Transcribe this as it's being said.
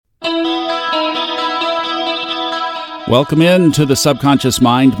Welcome in to the Subconscious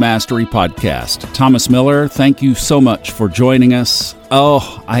Mind Mastery Podcast. Thomas Miller, thank you so much for joining us.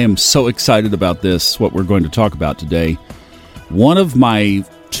 Oh, I am so excited about this, what we're going to talk about today. One of my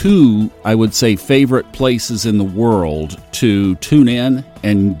two, I would say, favorite places in the world to tune in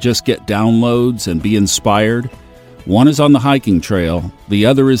and just get downloads and be inspired. One is on the hiking trail. The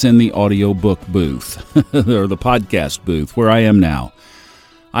other is in the audiobook booth, or the podcast booth, where I am now.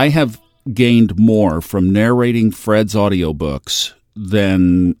 I have gained more from narrating Fred's audiobooks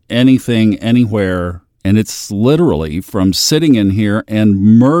than anything anywhere, and it's literally from sitting in here and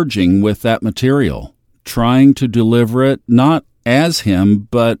merging with that material, trying to deliver it not as him,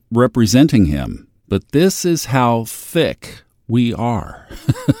 but representing him. But this is how thick we are.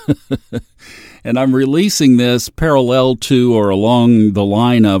 And I'm releasing this parallel to or along the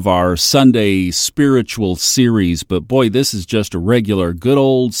line of our Sunday spiritual series. But boy, this is just a regular, good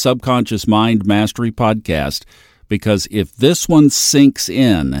old Subconscious Mind Mastery podcast. Because if this one sinks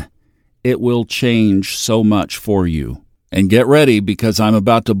in, it will change so much for you. And get ready, because I'm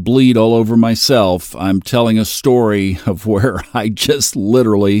about to bleed all over myself. I'm telling a story of where I just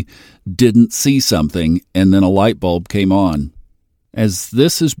literally didn't see something, and then a light bulb came on. As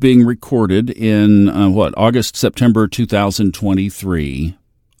this is being recorded in, August, September 2023,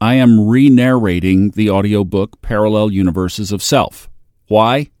 I am re-narrating the audiobook Parallel Universes of Self.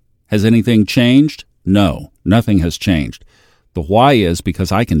 Why? Has anything changed? No, nothing has changed. The why is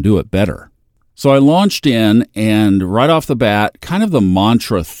because I can do it better. So I launched in, and right off the bat, kind of the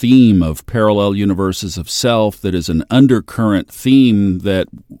mantra theme of Parallel Universes of Self that is an undercurrent theme that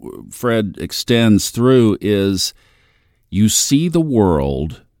Fred extends through is, you see the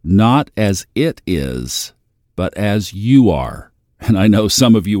world not as it is, but as you are. And I know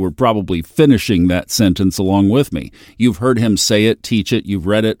some of you are probably finishing that sentence along with me. You've heard him say it, teach it, you've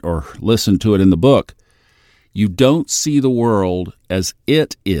read it, or listened to it in the book. You don't see the world as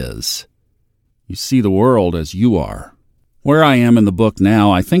it is. You see the world as you are. Where I am in the book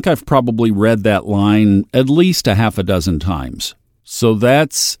now, I think I've probably read that line at least a half a dozen times. So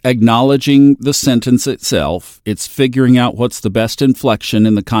that's acknowledging the sentence itself. It's figuring out what's the best inflection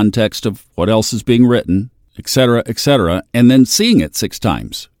in the context of what else is being written, etc., and then seeing it 6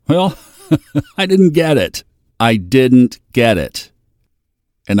 times. Well, I didn't get it. I didn't get it.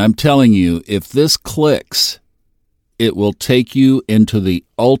 And I'm telling you, if this clicks, it will take you into the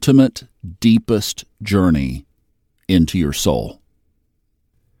ultimate, deepest journey into your soul.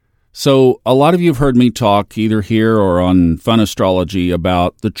 So a lot of you have heard me talk either here or on Fun Astrology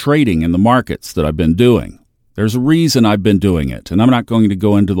about the trading in the markets that I've been doing. There's a reason I've been doing it, and I'm not going to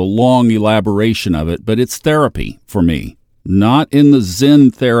go into the long elaboration of it, but it's therapy for me. Not in the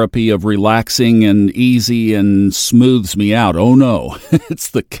Zen therapy of relaxing and easy and smooths me out. Oh no, it's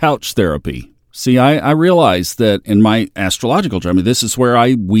the couch therapy. See, I realize that in my astrological journey, this is where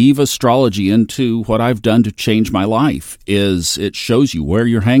I weave astrology into what I've done to change my life, is it shows you where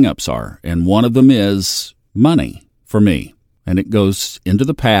your hang-ups are. And one of them is money for me. And it goes into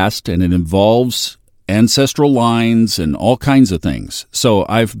the past, and it involves ancestral lines and all kinds of things. So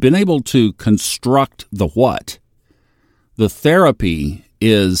I've been able to construct the what. The therapy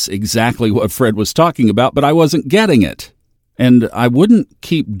is exactly what Fred was talking about, but I wasn't getting it. And I wouldn't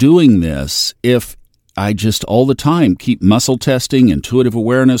keep doing this if I just all the time keep muscle testing, intuitive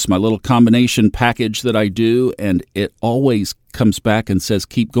awareness, my little combination package that I do, and it always comes back and says,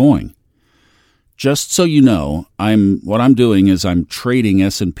 keep going. Just so you know, what I'm doing is I'm trading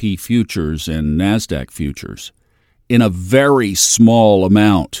S&P futures and NASDAQ futures in a very small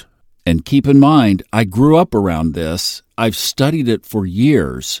amount. And keep in mind, I grew up around this. I've studied it for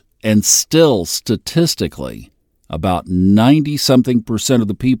years, and still statistically, about 90-something% of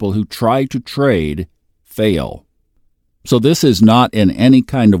the people who try to trade fail. So this is not in any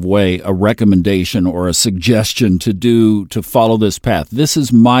kind of way a recommendation or a suggestion to follow this path. This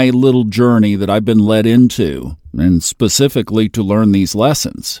is my little journey that I've been led into, and specifically to learn these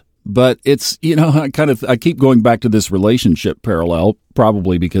lessons. But it's, I keep going back to this relationship parallel,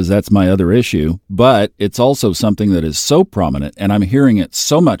 probably because that's my other issue, but it's also something that is so prominent, and I'm hearing it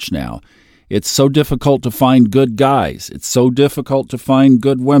so much now. It's so difficult to find good guys. It's so difficult to find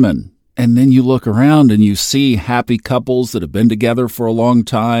good women. And then you look around and you see happy couples that have been together for a long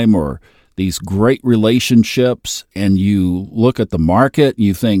time, or these great relationships, and you look at the market and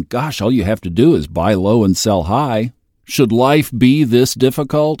you think, gosh, all you have to do is buy low and sell high. Should life be this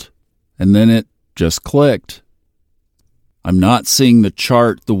difficult? And then it just clicked. I'm not seeing the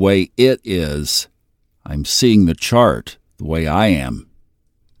chart the way it is. I'm seeing the chart the way I am.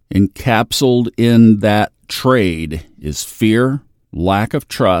 Encapsulated in that trade is fear, lack of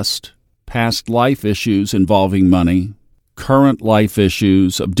trust, past life issues involving money, current life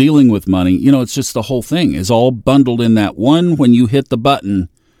issues, of dealing with money. It's just the whole thing is all bundled in that one. When you hit the button,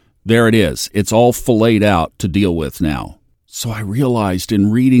 there it is. It's all filleted out to deal with now. So I realized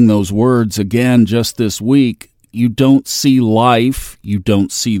in reading those words again just this week, you don't see life, you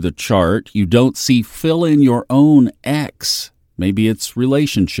don't see the chart, you don't see fill in your own X. Maybe it's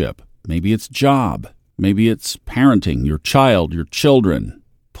relationship, maybe it's job, maybe it's parenting, your child, your children.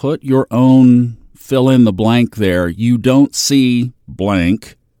 Put your own fill in the blank there. You don't see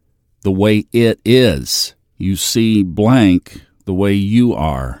blank the way it is. You see blank the way you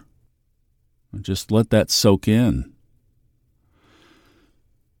are. Just let that soak in.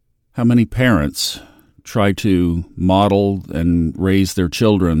 How many parents try to model and raise their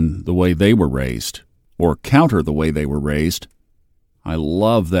children the way they were raised, or counter the way they were raised? I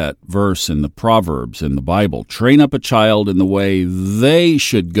love that verse in the Proverbs in the Bible. Train up a child in the way they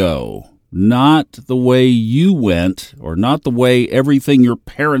should go, not the way you went, or not the way everything your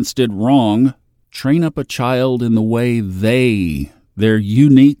parents did wrong. Train up a child in the way their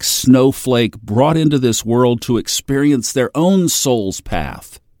unique snowflake brought into this world to experience their own soul's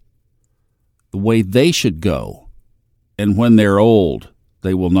path, the way they should go. And when they're old,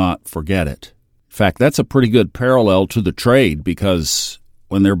 they will not forget it. In fact, that's a pretty good parallel to the trade, because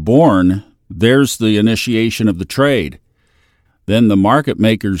when they're born, there's the initiation of the trade. Then the market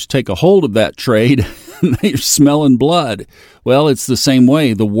makers take a hold of that trade and they're smelling blood. Well, it's the same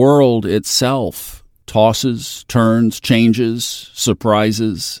way. The world itself tosses, turns, changes,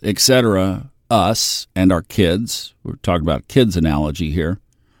 surprises, etc. Us and our kids. We're talking about kids analogy here.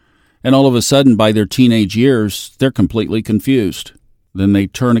 And all of a sudden, by their teenage years, they're completely confused. Then they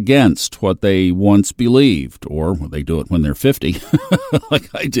turn against what they once believed, or they do it when they're 50, like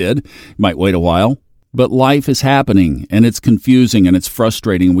I did. Might wait a while. But life is happening, and it's confusing, and it's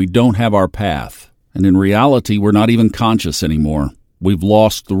frustrating. We don't have our path. And in reality, we're not even conscious anymore. We've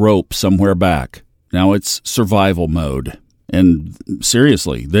lost the rope somewhere back. Now it's survival mode. And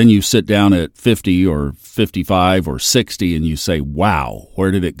seriously, then you sit down at 50 or 55 or 60 and you say, wow,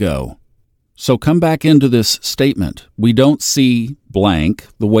 where did it go? So come back into this statement. We don't see blank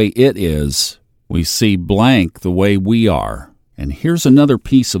the way it is. We see blank the way we are. And here's another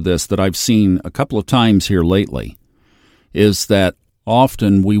piece of this that I've seen a couple of times here lately, is that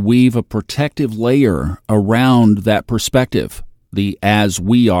often we weave a protective layer around that perspective, the as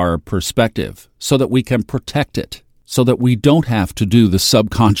we are perspective, so that we can protect it, so that we don't have to do the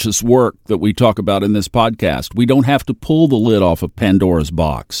subconscious work that we talk about in this podcast. We don't have to pull the lid off of Pandora's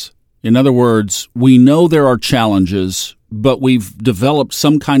box. In other words, we know there are challenges, but we've developed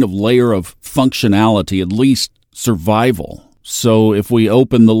some kind of layer of functionality, at least survival. So if we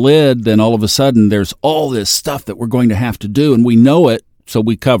open the lid, then all of a sudden there's all this stuff that we're going to have to do, and we know it, so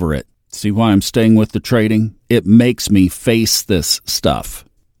we cover it. See why I'm staying with the trading? It makes me face this stuff.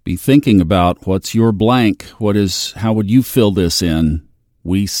 Be thinking about what's your blank. How would you fill this in?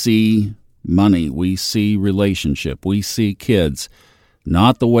 We see money. We see relationship. We see kids.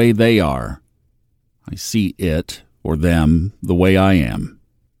 Not the way they are. I see it, or them, the way I am.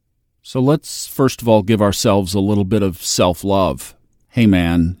 So let's first of all give ourselves a little bit of self-love. Hey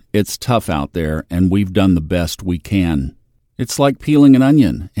man, it's tough out there, and we've done the best we can. It's like peeling an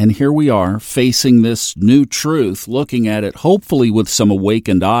onion, and here we are facing this new truth, looking at it hopefully with some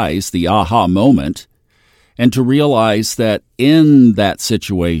awakened eyes, the aha moment, and to realize that in that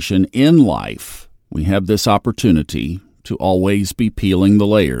situation, in life, we have this opportunity to always be peeling the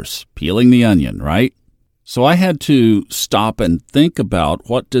layers, peeling the onion, right? So I had to stop and think about,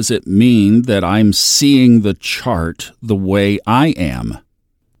 what does it mean that I'm seeing the chart the way I am?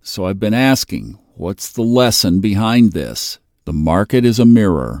 So I've been asking, what's the lesson behind this? The market is a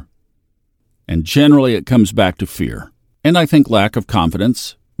mirror. And generally it comes back to fear. And I think lack of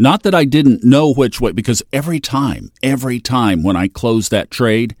confidence. Not that I didn't know which way, because every time when I close that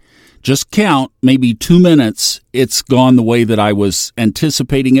trade, just count maybe 2 minutes, it's gone the way that I was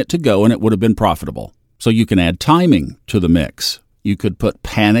anticipating it to go, and it would have been profitable. So you can add timing to the mix. You could put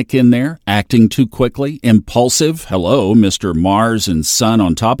panic in there, acting too quickly, impulsive. Hello, Mr. Mars and Sun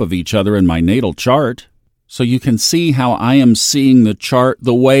on top of each other in my natal chart. So you can see how I am seeing the chart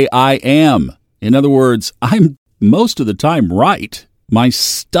the way I am. In other words, I'm most of the time right. My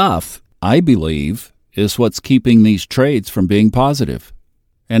stuff, I believe, is what's keeping these trades from being positive.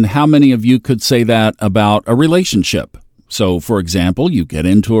 And how many of you could say that about a relationship? So, for example, you get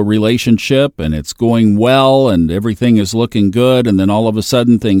into a relationship and it's going well and everything is looking good, and then all of a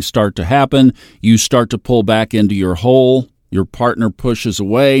sudden things start to happen. You start to pull back into your hole. Your partner pushes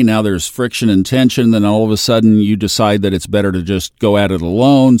away. Now there's friction and tension. Then all of a sudden you decide that it's better to just go at it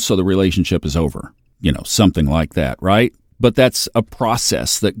alone, so the relationship is over. Something like that, right? But that's a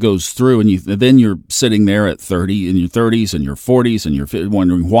process that goes through, and then you're sitting there at 30, in your 30s and your 40s, and you're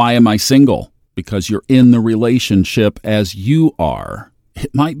wondering, why am I single? Because you're in the relationship as you are.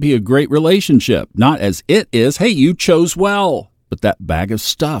 It might be a great relationship, not as it is. Hey, you chose well, but that bag of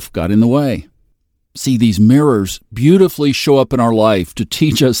stuff got in the way. See, these mirrors beautifully show up in our life to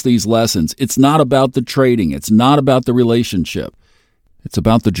teach us these lessons. It's not about the trading. It's not about the relationship. It's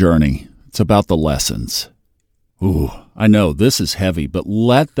about the journey. It's about the lessons. Ooh, I know this is heavy, but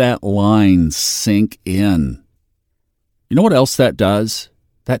let that line sink in. You know what else that does?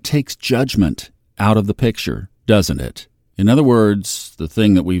 That takes judgment out of the picture, doesn't it? In other words, the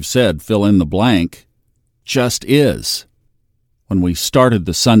thing that we've said, fill in the blank, just is. When we started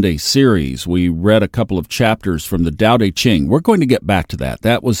the Sunday series, we read a couple of chapters from the Tao Te Ching. We're going to get back to that.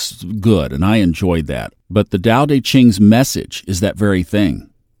 That was good, and I enjoyed that. But the Tao Te Ching's message is that very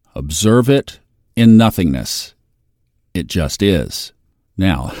thing. Observe it in nothingness. It just is.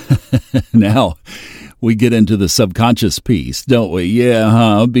 Now we get into the subconscious piece, don't we?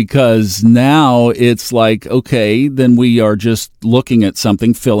 Yeah, because now it's like, okay, then we are just looking at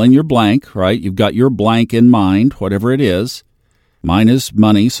something, fill in your blank, right? You've got your blank in mind, whatever it is. Mine is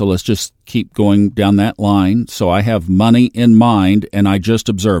money, so let's just keep going down that line. So I have money in mind, and I just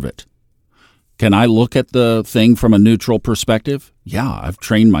observe it. Can I look at the thing from a neutral perspective? Yeah, I've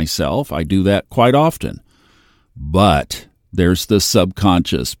trained myself. I do that quite often. But there's the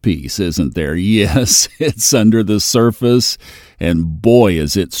subconscious piece, isn't there? Yes, it's under the surface, and boy,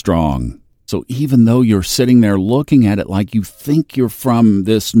 is it strong. So even though you're sitting there looking at it like you think you're from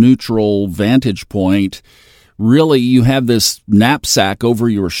this neutral vantage point, really you have this knapsack over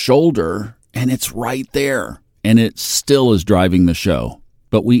your shoulder, and it's right there, and it still is driving the show.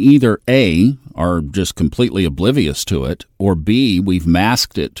 But we either A, are just completely oblivious to it, or B, we've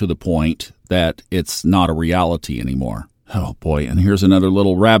masked it to the point that it's not a reality anymore. Oh boy, and here's another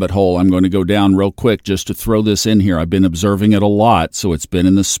little rabbit hole I'm going to go down real quick just to throw this in here. I've been observing it a lot, so it's been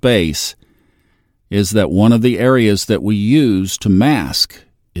in the space, is that one of the areas that we use to mask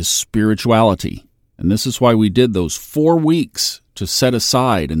is spirituality. And this is why we did those 4 weeks to set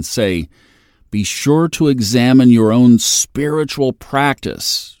aside and say, be sure to examine your own spiritual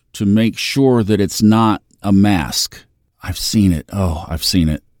practice to make sure that it's not a mask. I've seen it. Oh, I've seen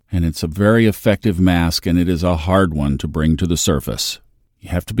it. And it's a very effective mask, and it is a hard one to bring to the surface. You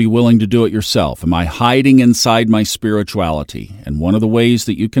have to be willing to do it yourself. Am I hiding inside my spirituality? And one of the ways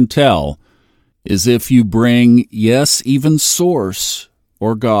that you can tell is if you bring, yes, even Source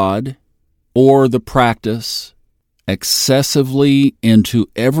or God or the practice excessively into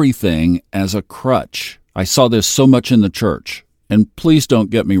everything as a crutch. I saw this so much in the church. And please don't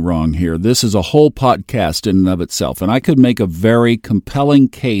get me wrong here. This is a whole podcast in and of itself, and I could make a very compelling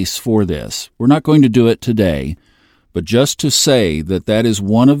case for this. We're not going to do it today, but just to say that that is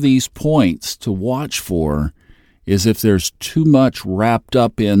one of these points to watch for is if there's too much wrapped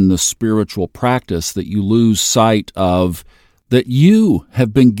up in the spiritual practice that you lose sight of that you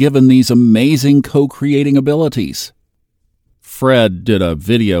have been given these amazing co-creating abilities. Fred did a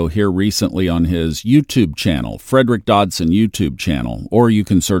video here recently on his YouTube channel, Frederick Dodson YouTube channel, or you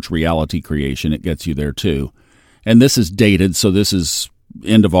can search Reality Creation. It gets you there too. And this is dated, so this is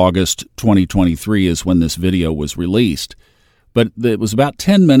end of August 2023 is when this video was released. But it was about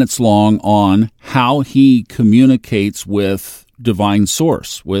 10 minutes long on how he communicates with divine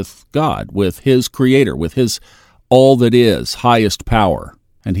source, with God, with his creator, with his all that is, highest power.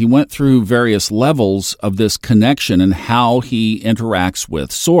 And he went through various levels of this connection and how he interacts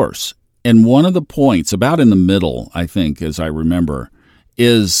with Source. And one of the points, about in the middle, I think, as I remember,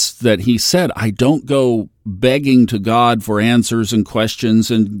 is that he said, I don't go begging to God for answers and questions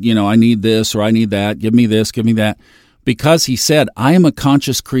and, I need this or I need that, give me this, give me that. Because he said, I am a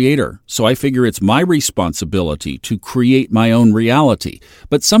conscious creator, so I figure it's my responsibility to create my own reality.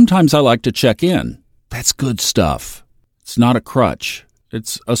 But sometimes I like to check in. That's good stuff. It's not a crutch.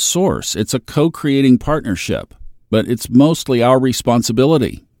 It's a source. It's a co-creating partnership, but it's mostly our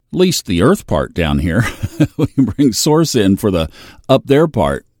responsibility. At least the earth part down here. We can bring source in for the up there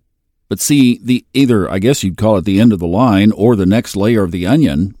part. But see, either, I guess you'd call it the end of the line or the next layer of the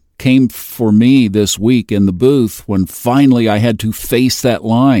onion came for me this week in the booth when finally I had to face that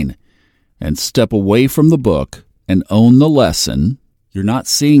line and step away from the book and own the lesson. You're not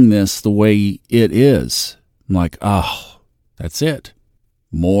seeing this the way it is. I'm like, that's it.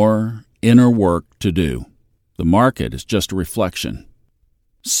 More inner work to do. The market is just a reflection.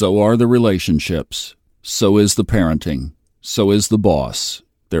 So are the relationships. So is the parenting. So is the boss.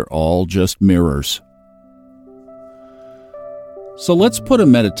 They're all just mirrors. So let's put a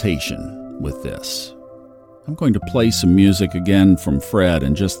meditation with this. I'm going to play some music again from Fred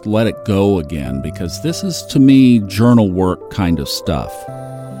and just let it go again, because this is, to me, journal work kind of stuff.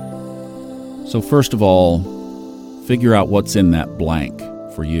 So first of all, figure out what's in that blank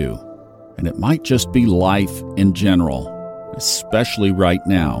for you. And it might just be life in general, especially right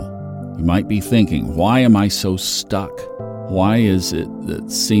now. You might be thinking, why am I so stuck? Why is it that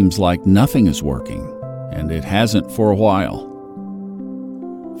it seems like nothing is working? And it hasn't for a while.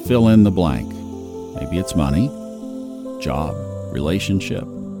 Fill in the blank. Maybe it's money, job, relationship,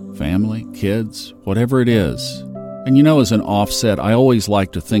 family, kids, whatever it is. And as an offset, I always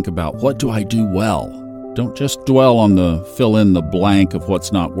like to think about, what do I do well? Don't just dwell on the fill in the blank of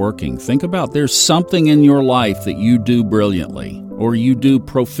what's not working. Think about, there's something in your life that you do brilliantly or you do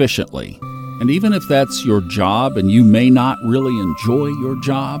proficiently. And even if that's your job and you may not really enjoy your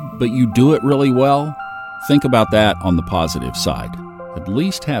job, but you do it really well, think about that on the positive side. At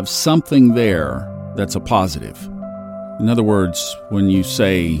least have something there that's a positive. In other words, when you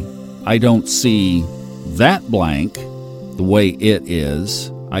say, I don't see that blank the way it is,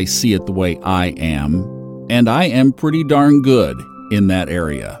 I see it the way I am, and I am pretty darn good in that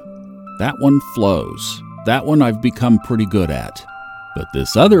area. That one flows. That one I've become pretty good at. But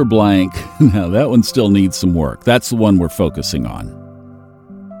this other blank, now that one still needs some work. That's the one we're focusing on.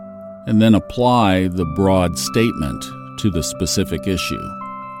 And then apply the broad statement to the specific issue.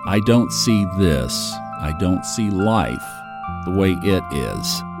 I don't see this. I don't see life the way it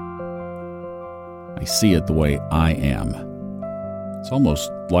is. I see it the way I am. It's almost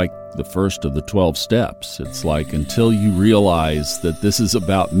like the first of the 12 steps. It's like, until you realize that this is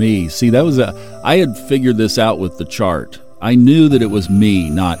about me. See, I had figured this out with the chart. I knew that it was me,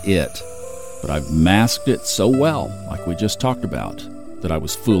 not it. But I've masked it so well, like we just talked about, that I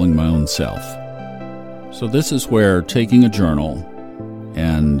was fooling my own self. So this is where taking a journal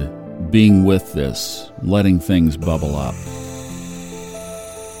and being with this, letting things bubble up.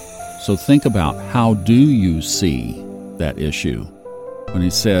 So think about, how do you see that issue? When he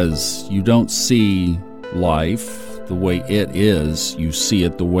says you don't see life the way it is, you see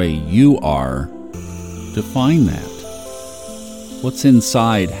it the way you are, define that. What's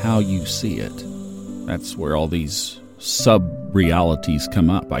inside how you see it? That's where all these sub-realities come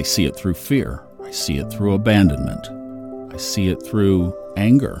up. I see it through fear. I see it through abandonment. I see it through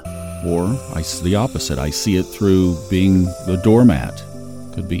anger. Or I see the opposite. I see it through being the doormat.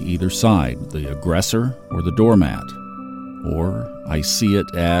 Could be either side, the aggressor or the doormat. Or I see it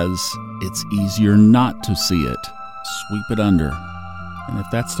as it's easier not to see it. Sweep it under. And if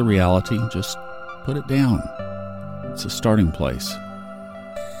that's the reality, just put it down. It's a starting place.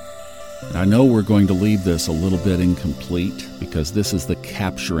 And I know we're going to leave this a little bit incomplete, because this is the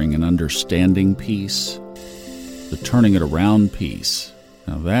capturing and understanding piece, the turning it around piece.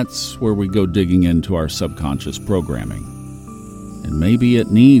 Now that's where we go digging into our subconscious programming. And maybe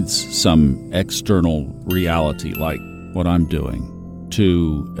it needs some external reality like what I'm doing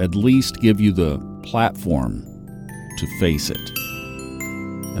to at least give you the platform to face it.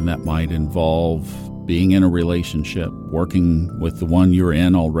 And that might involve being in a relationship, working with the one you're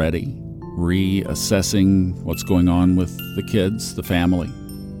in already, reassessing what's going on with the kids, the family,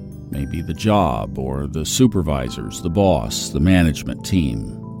 maybe the job or the supervisors, the boss, the management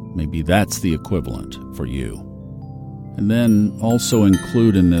team. Maybe that's the equivalent for you. And then also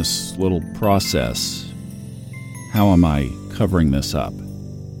include in this little process, how am I covering this up?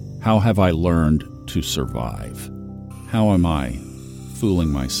 How have I learned to survive? How am I fooling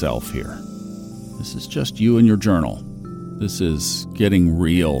myself here? This is just you and your journal. This is getting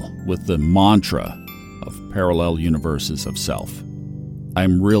real with the mantra of parallel universes of self.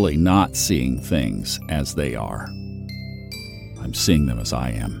 I'm really not seeing things as they are. I'm seeing them as I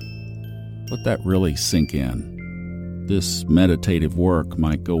am. Let that really sink in. This meditative work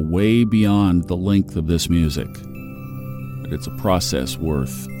might go way beyond the length of this music, but it's a process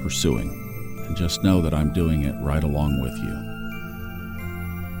worth pursuing. And just know that I'm doing it right along with you.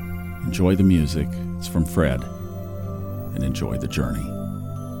 Enjoy the music. It's from Fred. And enjoy the journey.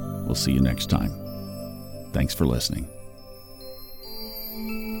 We'll see you next time. Thanks for listening.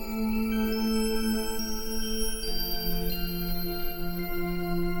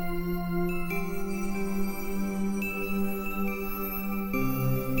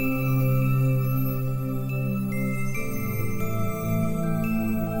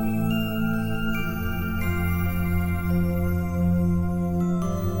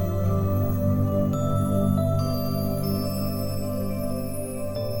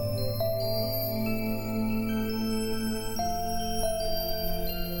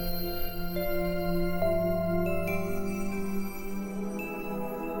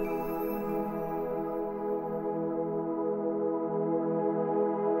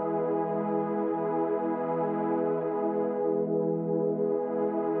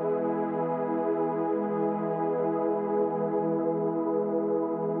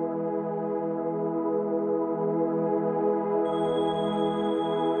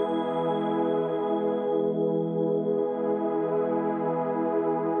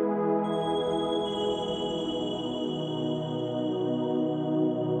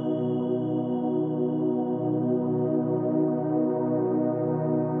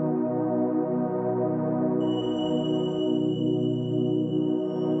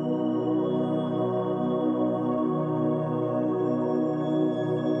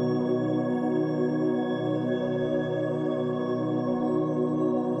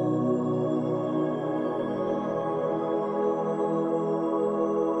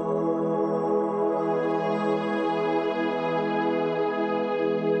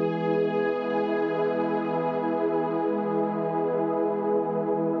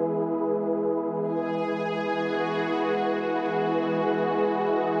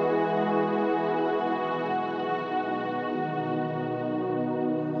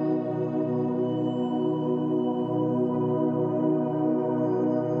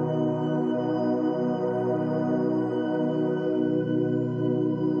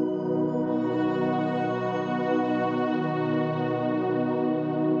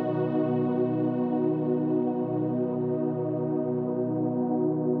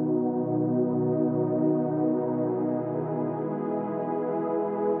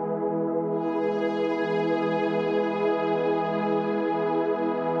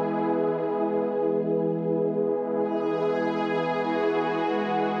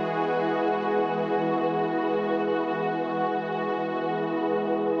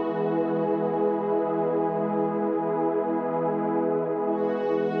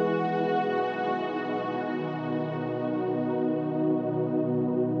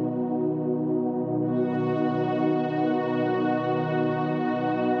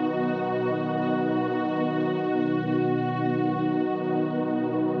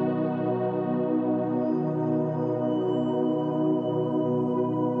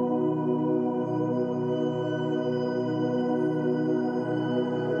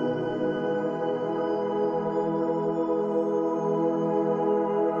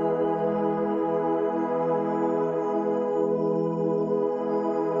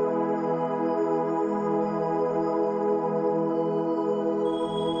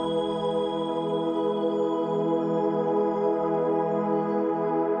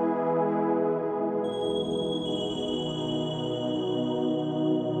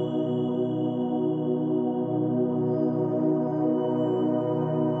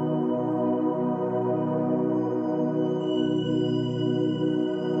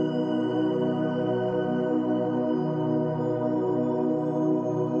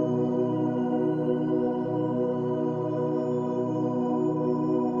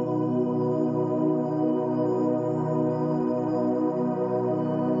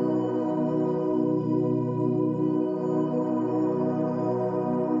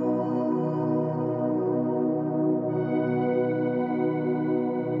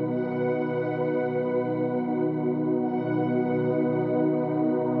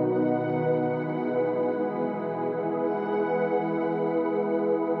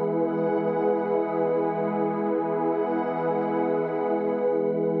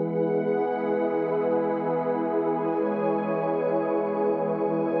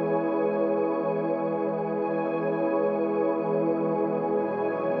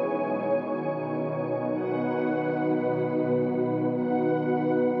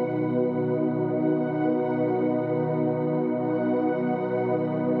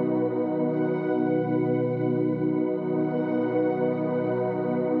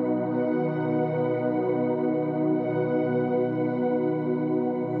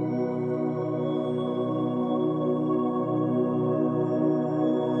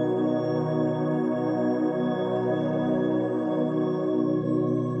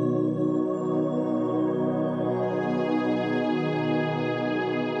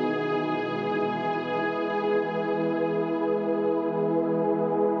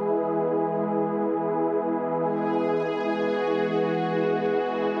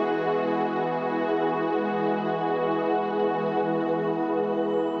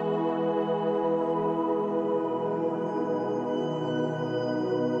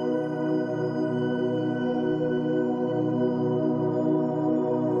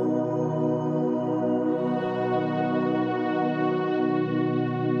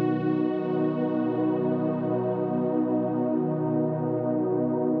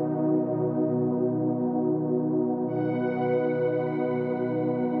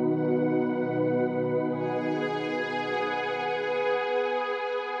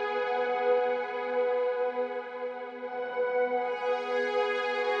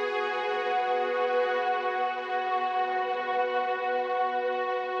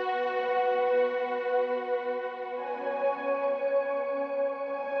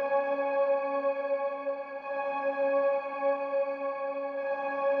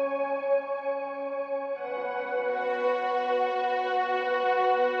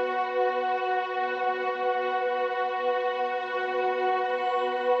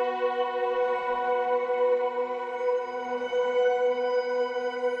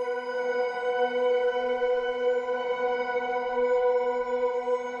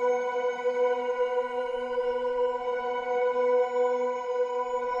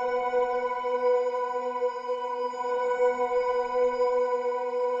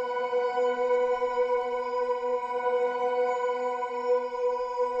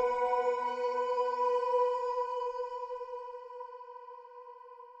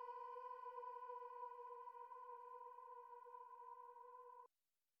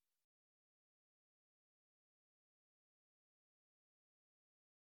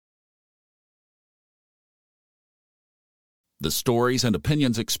 The stories and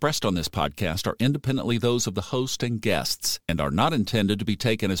opinions expressed on this podcast are independently those of the host and guests and are not intended to be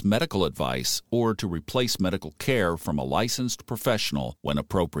taken as medical advice or to replace medical care from a licensed professional when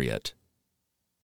appropriate.